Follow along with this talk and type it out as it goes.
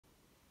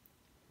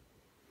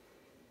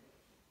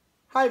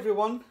Hi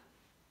everyone,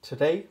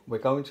 today we're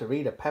going to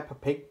read a Peppa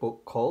Pig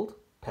book called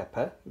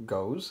Peppa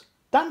Goes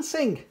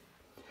Dancing.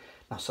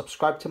 Now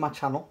subscribe to my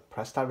channel,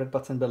 press that red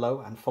button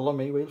below and follow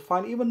me where you'll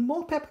find even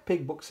more Peppa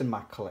Pig books in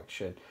my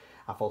collection.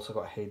 I've also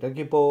got Hey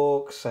Dougie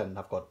books and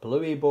I've got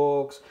Bluey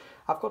books.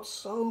 I've got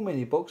so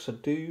many books, so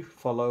do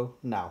follow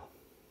now.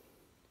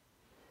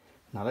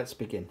 Now let's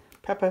begin.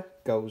 Peppa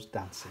Goes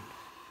Dancing.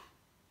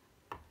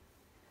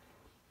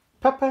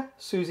 Peppa,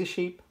 Susie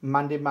Sheep,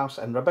 Mandy Mouse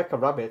and Rebecca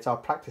Rabbit are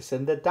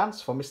practicing their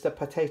dance for Mr.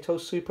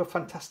 Potato's super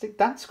fantastic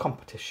dance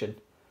competition.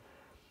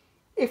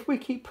 If we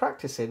keep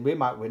practicing, we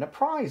might win a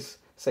prize,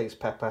 says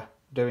Peppa,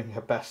 doing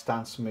her best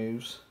dance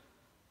moves.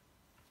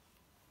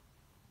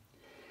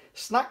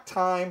 Snack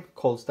time,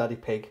 calls Daddy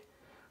Pig.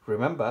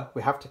 Remember,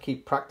 we have to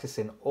keep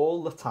practicing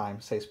all the time,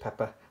 says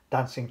Peppa,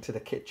 dancing to the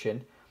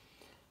kitchen.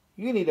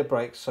 You need a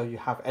break so you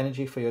have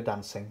energy for your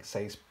dancing,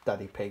 says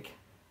Daddy Pig.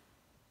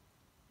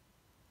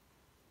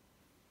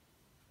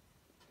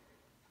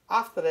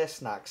 After their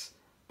snacks,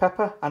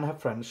 Peppa and her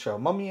friends show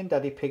Mummy and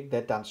Daddy Pig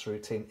their dance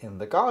routine in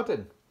the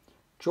garden.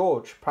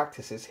 George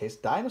practices his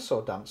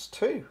dinosaur dance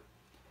too.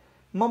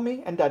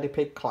 Mummy and Daddy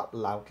Pig clap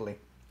loudly.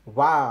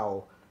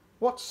 Wow,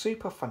 what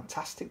super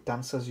fantastic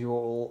dancers you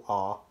all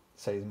are,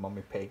 says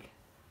Mummy Pig.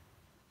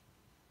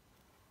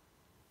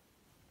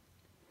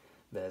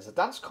 There's a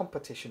dance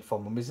competition for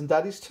mummies and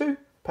daddies too,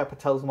 Peppa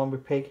tells Mummy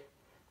Pig.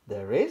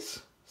 There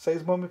is,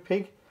 says Mummy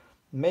Pig.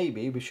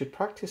 Maybe we should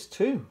practice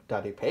too,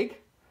 Daddy Pig.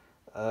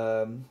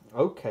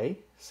 Okay,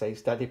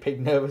 says Daddy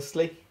Pig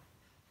nervously.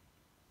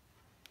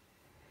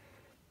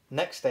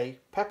 Next day,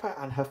 Peppa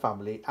and her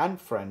family and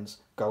friends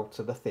go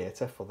to the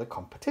theatre for the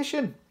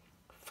competition.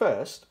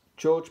 First,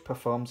 George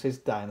performs his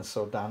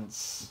dinosaur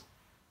dance.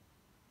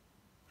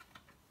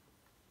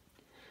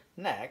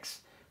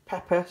 Next,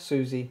 Peppa,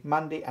 Susie,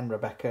 Mandy and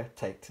Rebecca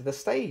take to the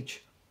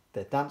stage.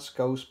 Their dance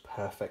goes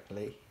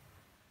perfectly.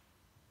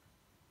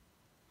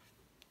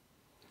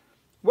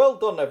 Well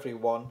done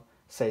everyone,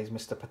 says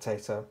Mr.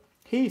 Potato.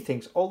 He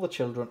thinks all the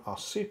children are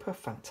super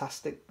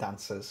fantastic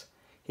dancers.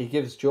 He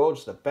gives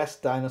George the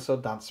best dinosaur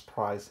dance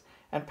prize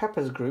and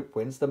Peppa's group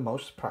wins the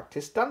most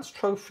practiced dance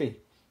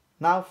trophy.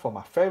 Now for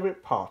my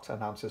favourite part,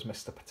 announces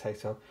Mr.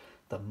 Potato,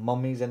 the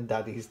mummies and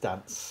daddies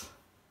dance.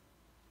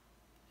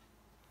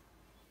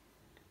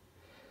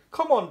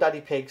 Come on,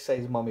 Daddy Pig,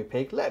 says Mummy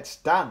Pig, let's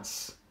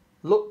dance.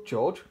 Look,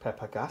 George,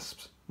 Peppa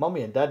gasps.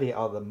 Mummy and Daddy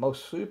are the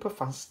most super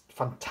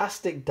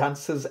fantastic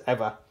dancers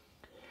ever.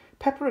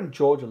 Peppa and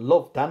George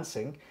love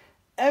dancing.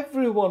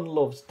 Everyone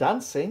loves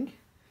dancing.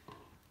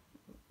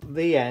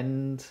 The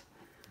end.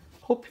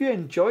 Hope you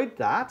enjoyed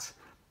that.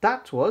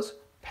 That was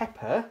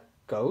Peppa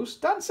Goes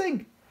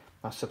Dancing.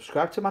 Now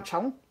subscribe to my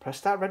channel, press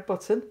that red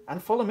button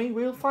and follow me.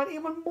 We'll find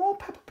even more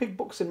Peppa Pig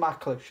books in my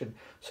collection.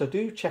 So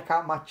do check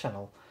out my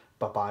channel.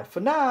 Bye bye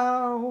for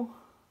now.